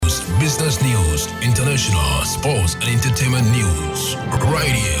business news, international, sports, and entertainment news. Right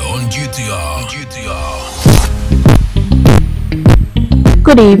here on GTR.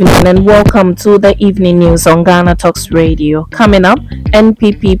 Good evening and welcome to the evening news on Ghana Talks Radio. Coming up,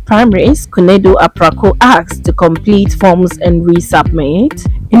 NPP primaries, Kunedu Aprako asked to complete forms and resubmit.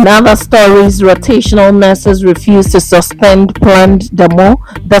 In other stories, rotational nurses refuse to suspend planned demo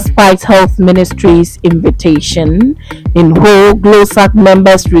despite Health Ministry's invitation. In Ho, GLOSAC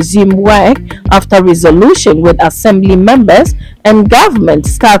members resume work after resolution with assembly members, and government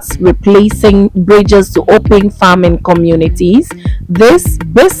starts replacing bridges to open farming communities. This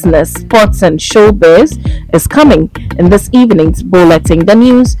business, sports and showbiz is coming in this evening's bulletin. The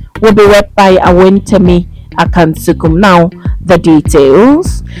news will be read by Awentemi Akansukum. Now, the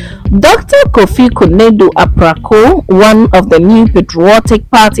details. Dr. Kofi Kunedu Aprako, one of the new Patriotic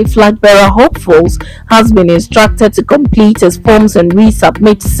Party flag bearer hopefuls, has been instructed to complete his forms and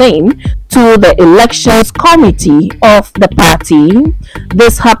resubmit same to the elections committee of the party.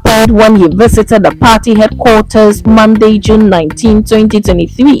 This happened when he visited the party headquarters Monday, June 19,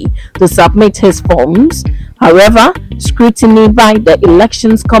 2023 to submit his forms. However, scrutiny by the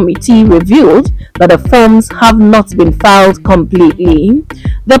elections committee revealed that the forms have not been filed completely.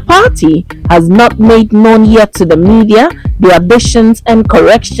 The party has not made known yet to the media the additions and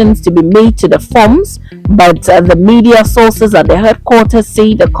corrections to be made to the forms, but the media sources at the headquarters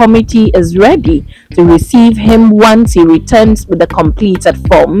say the committee is ready to receive him once he returns with the completed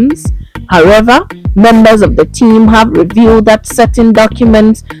forms. However, members of the team have revealed that certain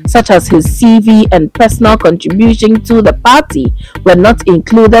documents such as his CV and personal contribution to the party were not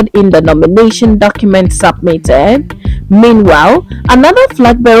included in the nomination document submitted. Meanwhile, another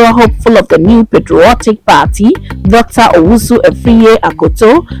flag bearer hopeful of the new Patriotic Party, Dr. Owusu Efriye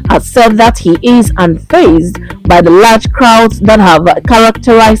Akoto, has said that he is unfazed by the large crowds that have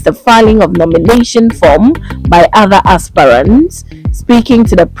characterized the filing of nomination form by other aspirants. Speaking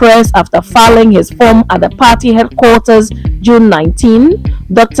to the press after filing his form at the party headquarters June 19,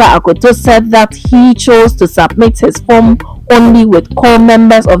 Dr. Akoto said that he chose to submit his form only with core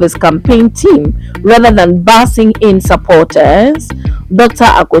members of his campaign team rather than bussing in supporters. Dr.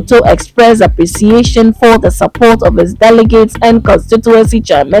 Akoto expressed appreciation for the support of his delegates and constituency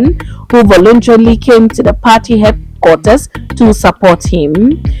chairman who voluntarily came to the party headquarters to support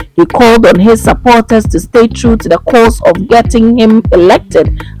him. He called on his supporters to stay true to the cause of getting him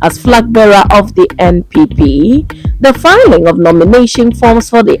elected as flag bearer of the NPP. The filing of nomination forms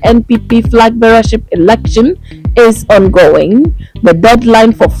for the NPP flag bearership election is ongoing. The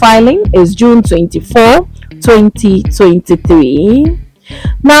deadline for filing is June 24, 2023.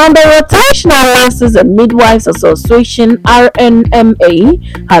 Now, the Rotational Nurses and Midwives Association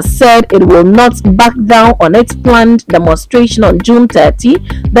 (RNMA) has said it will not back down on its planned demonstration on June 30,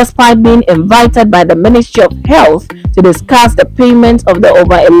 despite being invited by the Ministry of Health to discuss the payment of the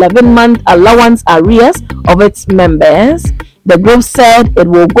over 11-month allowance arrears of its members. The group said it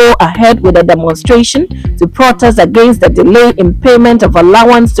will go ahead with a demonstration to protest against the delay in payment of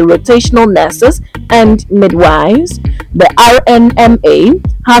allowance to rotational nurses and midwives. The RNMA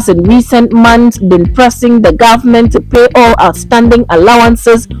has in recent months been pressing the government to pay all outstanding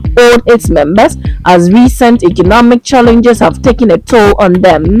allowances owed its members as recent economic challenges have taken a toll on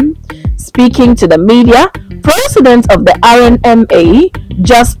them. Speaking to the media, President of the RNMA,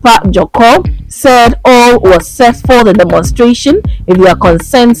 Jasper Joko, said all was set for the demonstration if their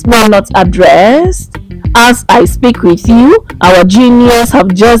concerns were not addressed. As I speak with you, our juniors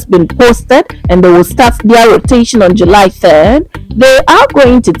have just been posted and they will start their rotation on July 3rd. They are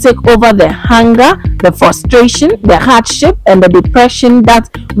going to take over the hunger, the frustration, the hardship, and the depression that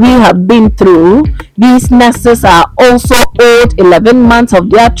we have been through. These nurses are also owed 11 months of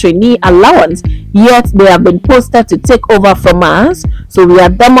their trainee allowance, yet they have been posted to take over from us. So we are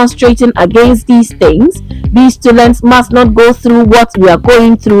demonstrating against these things. These students must not go through what we are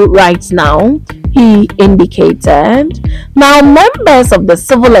going through right now, he indicated. Now, members of the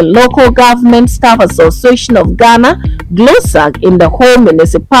Civil and Local Government Staff Association of Ghana, GLOSAC, in the whole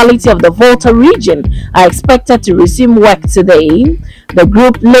municipality of the Volta region are expected to resume work today. The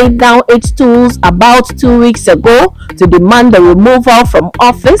group laid down its tools about 2 weeks ago to demand the removal from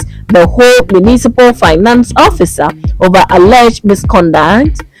office the whole municipal finance officer over alleged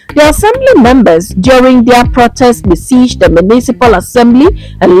misconduct. The assembly members during their protest besieged the municipal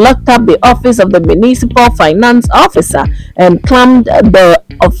assembly and locked up the office of the municipal finance officer and claimed the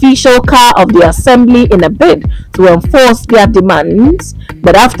official car of the assembly in a bid to enforce their demands.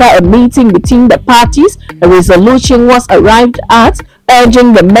 But after a meeting between the parties, a resolution was arrived at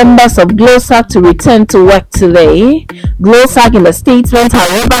urging the members of GLOSAC to return to work today. GLOSAC in the statement,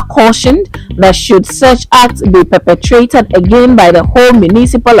 however, cautioned that should such acts be perpetrated again by the whole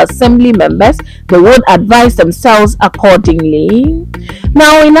municipal assembly members, they would advise themselves accordingly.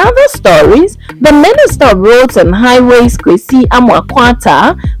 Now, in other stories, the Minister of Roads and Highways, Kwesi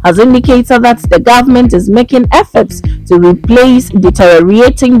Amwakwata, has indicated that the government is making efforts to replace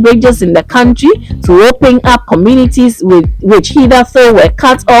deteriorating bridges in the country to open up communities which hitherto were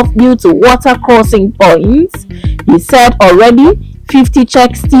cut off due to water crossing points. He said already 50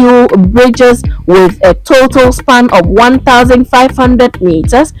 check steel bridges with a total span of 1,500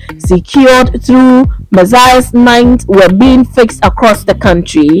 meters secured through Messiah's 9th were being fixed across the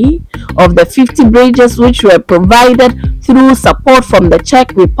country. Of the 50 bridges which were provided through support from the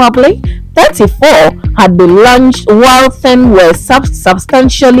Czech Republic, 34 had been launched while 10 were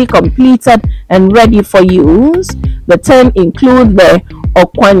substantially completed and ready for use. The 10 include the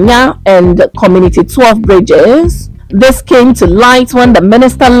Okwanya and Community 12 bridges. This came to light when the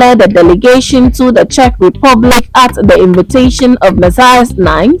minister led a delegation to the Czech Republic at the invitation of Messiah's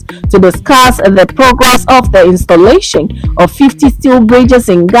 9th to discuss the progress of the installation of 50 steel bridges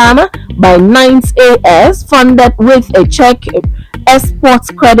in Ghana by 9th AS, funded with a Czech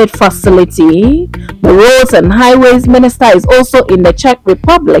export credit facility. The Roads and Highways Minister is also in the Czech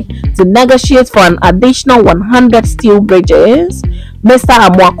Republic to negotiate for an additional 100 steel bridges. Mr.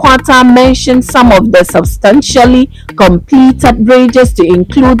 Amwakwata mentioned some of the substantially completed bridges to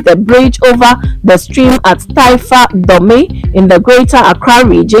include the bridge over the stream at Taifa Dome in the Greater Accra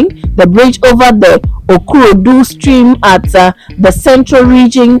region, the bridge over the Okurodu stream at the Central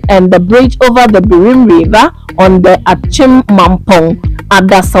region, and the bridge over the Birim River on the Achim Mampong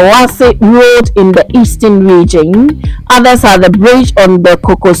Adasawase Road in the Eastern region. Others are the bridge on the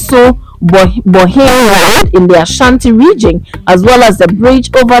Kokoso Bohene Road in the Ashanti region, as well as the bridge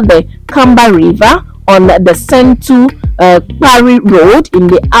over the Kamba River on the Sentu Pari Road in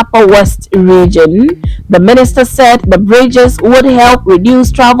the Upper West region. The minister said the bridges would help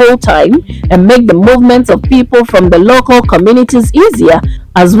reduce travel time and make the movements of people from the local communities easier,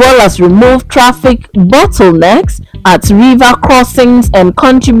 as well as remove traffic bottlenecks at river crossings and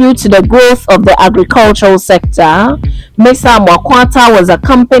contribute to the growth of the agricultural sector. Mr. Amwakwata was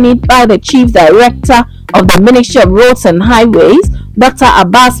accompanied by the Chief Director of the Ministry of Roads and Highways, Dr.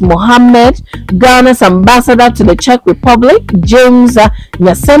 Abbas Mohammed, Ghana's ambassador to the Czech Republic, James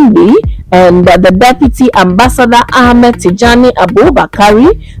Nyasembi, and the Deputy Ambassador Ahmed Tijani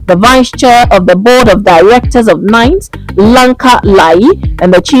Abubakari, the Vice Chair of the Board of Directors of 9th, Lanka Lai,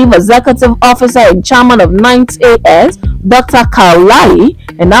 and the Chief Executive Officer and Chairman of 9th AS, Dr. Karl Lai,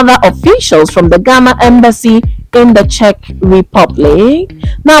 and other officials from the Ghana Embassy in the Czech Republic.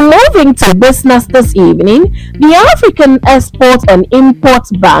 Now, moving to business this evening, the African Export and Import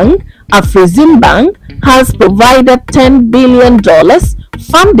Bank, Afreximbank, has provided $10 billion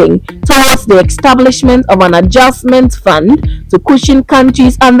funding towards the establishment of an adjustment fund to cushion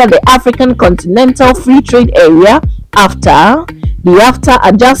countries under the African Continental Free Trade Area after. The AfTA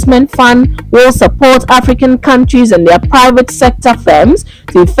Adjustment Fund will support African countries and their private sector firms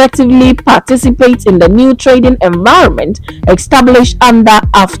to effectively participate in the new trading environment established under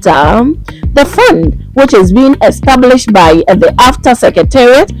AfTA. The fund, which is being established by the AfTA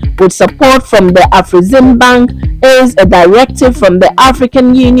Secretariat with support from the Afreximbank, is a directive from the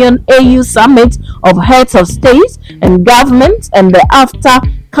African Union AU Summit of Heads of States and Governments and the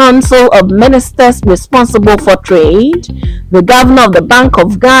AfTA Council of Ministers responsible for trade. The governor of the Bank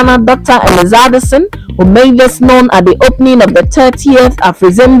of Ghana, Dr. Elizadison, who made this known at the opening of the 30th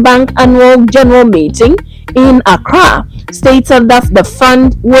Afreximbank Annual General Meeting in Accra, stated that the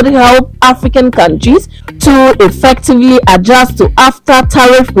fund would help African countries to effectively adjust to AfTA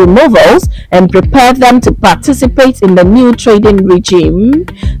tariff removals and prepare them to participate in the new trading regime.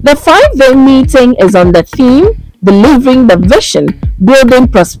 The 5-day meeting is on the theme Delivering the Vision, Building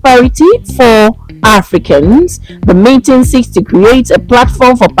Prosperity for Africans. The meeting seeks to create a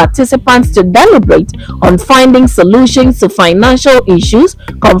platform for participants to deliberate on finding solutions to financial issues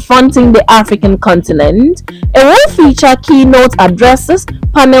confronting the African continent. It will feature keynote addresses,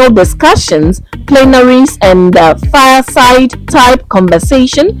 panel discussions, plenaries, and fireside type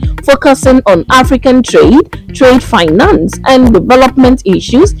conversation focusing on African trade finance, and development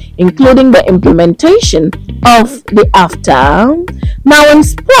issues, including the implementation of the AfTA. Now, in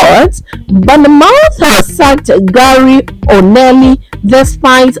sports, Bournemouth has sacked Gary O'Neil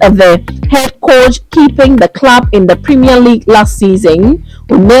despite the head coach keeping the club in the Premier League last season.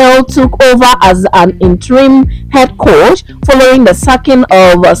 O'Neil took over as an interim head coach following the sacking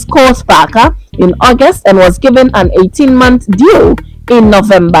of Scott Parker in August and was given an 18-month deal in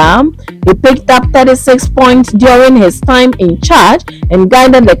November. He picked up 36 points during his time in charge and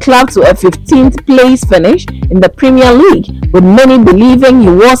guided the club to a 15th place finish in the Premier League, with many believing he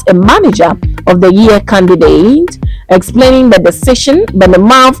was a Manager of the Year candidate. Explaining the decision,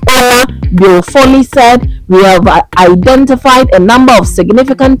 Bournemouth owner Bill Foley said, "We have identified a number of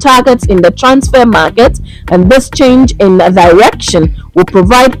significant targets in the transfer market, and this change in direction will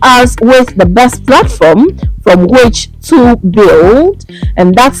provide us with the best platform from which to build."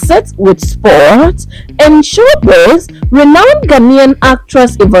 And that's it with sports. In showbiz, renowned Ghanaian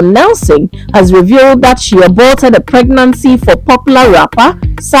actress Yvonne Nelson has revealed that she aborted a pregnancy for popular rapper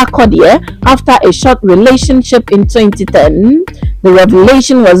Sarkodie after a short relationship in 2010. The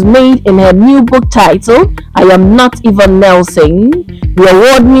revelation was made in her new book titled "I Am Not Yvonne Nelson." The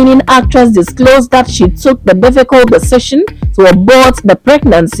award-winning actress disclosed that she took the difficult decision to abort the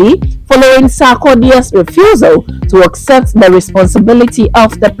pregnancy following Sarkodie's refusal to accept the responsibility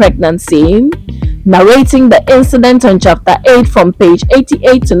of the pregnancy. Narrating the incident on chapter 8 from page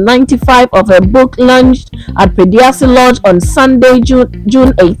 88 to 95 of her book launched at Pediasi Lodge on Sunday,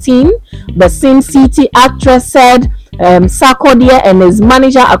 June 18, the Sin City actress said Sarkodie and his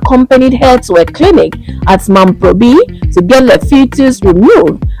manager accompanied her to a clinic at Mamprobi to get the fetus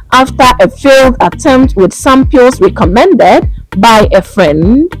removed after a failed attempt with some pills recommended by a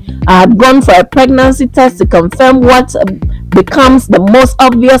friend. I had gone for a pregnancy test to confirm what becomes the most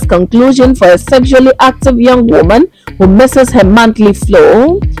obvious conclusion for a sexually active young woman who misses her monthly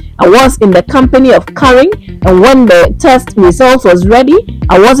flow. I was in the company of Karen, and when the test result was ready,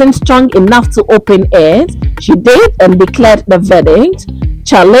 I wasn't strong enough to open it. She did and declared the verdict.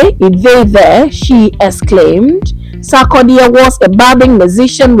 "Charlie, is they there?" she exclaimed. Sarkodie was a budding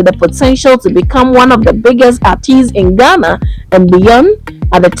musician with the potential to become one of the biggest artists in Ghana and beyond.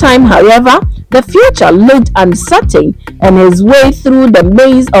 At the time, however, the future looked uncertain, and his way through the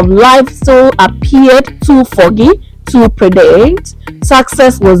maze of life still appeared too foggy to predict.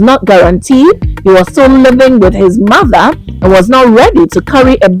 Success was not guaranteed. He was still living with his mother and was not ready to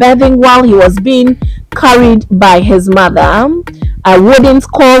carry a burden while he was being carried by his mother. "I wouldn't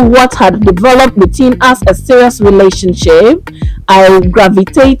call what had developed between us a serious relationship. I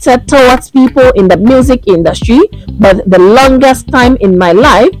gravitated towards people in the music industry, but the longest time in my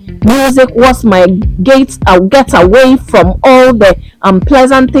life, music was my get away from all the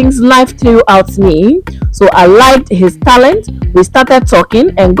unpleasant things life threw at me. So I liked his talent. We started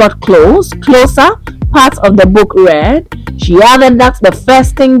talking and got closer." Part of the book read. She added that the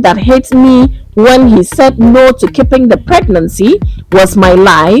first thing that hit me when he said no to keeping the pregnancy was my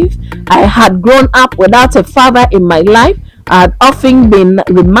life. I had grown up without a father in my life. I had often been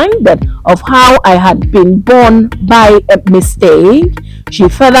reminded of how I had been born by a mistake. She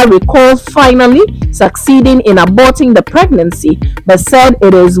further recalls finally succeeding in aborting the pregnancy, but said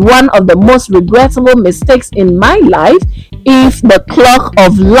it is one of the most regrettable mistakes in my life. If the clock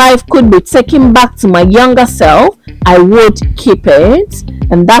of life could be taken back to my younger self, I would keep it.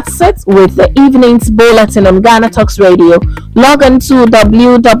 And that's it with the evening's bulletin on Ghana Talks Radio. Log on to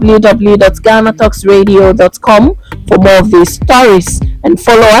www.GhanaTalksRadio.com for more of these stories, and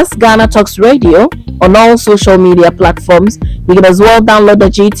follow us, Ghana Talks Radio, on all social media platforms. You can as well download the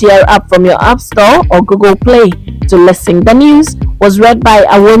GTR app from your App Store or Google Play to listen. The news was read by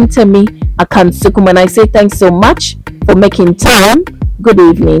Awontemi Akansukum, and I say thanks so much for making time. Good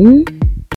evening.